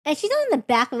And she's not in the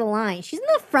back of the line. She's in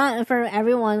the front in front of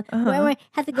everyone. Where we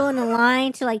had to go in the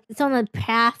line to like some of the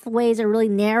pathways are really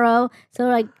narrow, so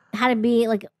like had to be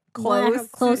like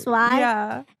close by.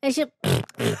 Yeah. And she,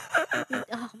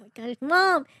 oh my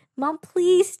gosh, mom,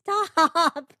 please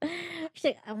stop. She's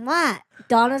like, what?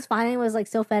 Donna's finally was like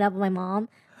so fed up with my mom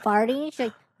farting. She's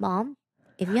like, Mom,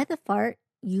 if you have to fart,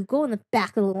 you go in the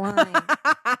back of the line.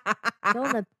 Go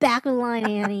in the back of the line,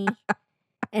 Annie.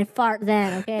 And fart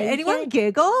then, okay? Anyone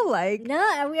giggle? Like,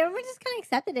 no, everyone just kind of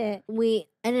accepted it. We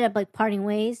ended up like parting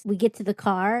ways. We get to the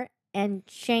car, and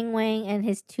Sheng Wang and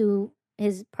his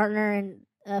partner and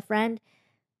friend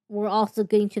were also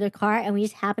getting to their car, and we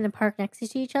just happened to park next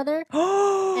to each other.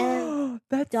 And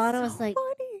that's Donna so was like,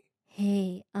 funny.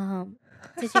 Hey,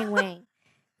 to Sheng Wang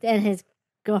and his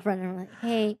girlfriend, and we're like,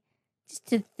 hey, just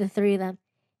to the three of them,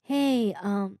 hey,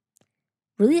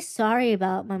 really sorry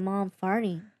about my mom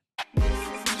farting.